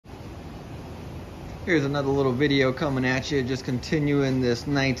Here's another little video coming at you, just continuing this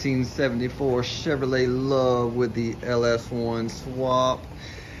 1974 Chevrolet Luv with the LS1 swap.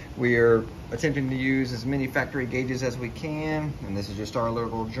 We are attempting to use as many factory gauges as we can, and this is just our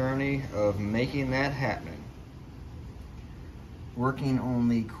little journey of making that happen. Working on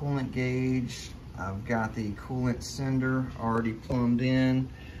the coolant gauge, I've got the coolant sender already plumbed in.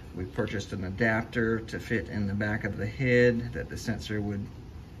 We purchased an adapter to fit in the back of the head that the sensor would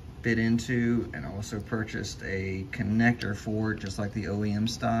fit into, and also purchased a connector for it, just like the OEM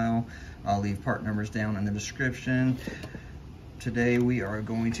style. I'll leave part numbers down in the description. Today we are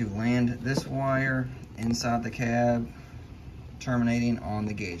going to land this wire inside the cab, terminating on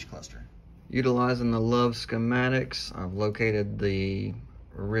the gauge cluster. Utilizing the Luv schematics, I've located the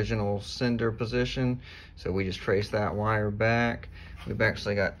original sender position, so we just trace that wire back. We've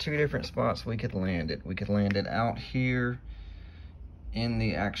actually got two different spots we could land it. We could land it out here in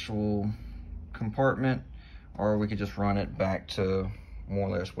the actual compartment, or we could just run it back to more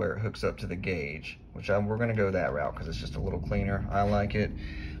or less where it hooks up to the gauge, which we're going to go that route because it's just a little cleaner. I like it.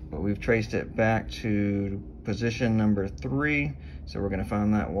 But we've traced it back to position number 3, so we're going to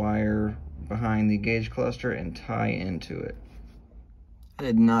find that wire behind the gauge cluster and tie into it. I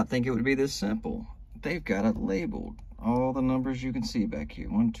did not think it would be this simple. They've got it labeled. All the numbers you can see back here,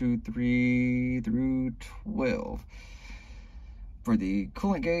 1, 2, 3 through 12. For the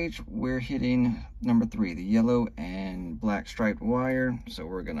coolant gauge, we're hitting number 3, the yellow and black striped wire. So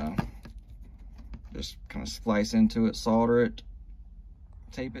we're gonna just kind of splice into it, solder it,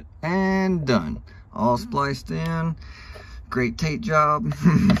 tape it, and done. All spliced in. Great tape job.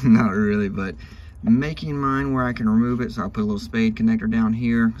 Not really, but making mine where I can remove it. So I'll put a little spade connector down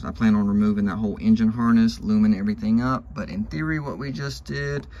here because I plan on removing that whole engine harness, luming everything up. But in theory, what we just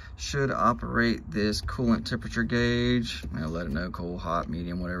did should operate this coolant temperature gauge. I'll let it know cold, hot,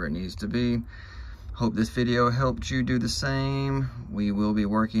 medium, whatever it needs to be. Hope this video helped you do the same. We will be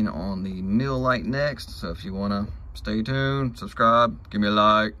working on the mill light next. So if you want to stay tuned, subscribe, give me a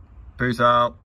like. Peace out.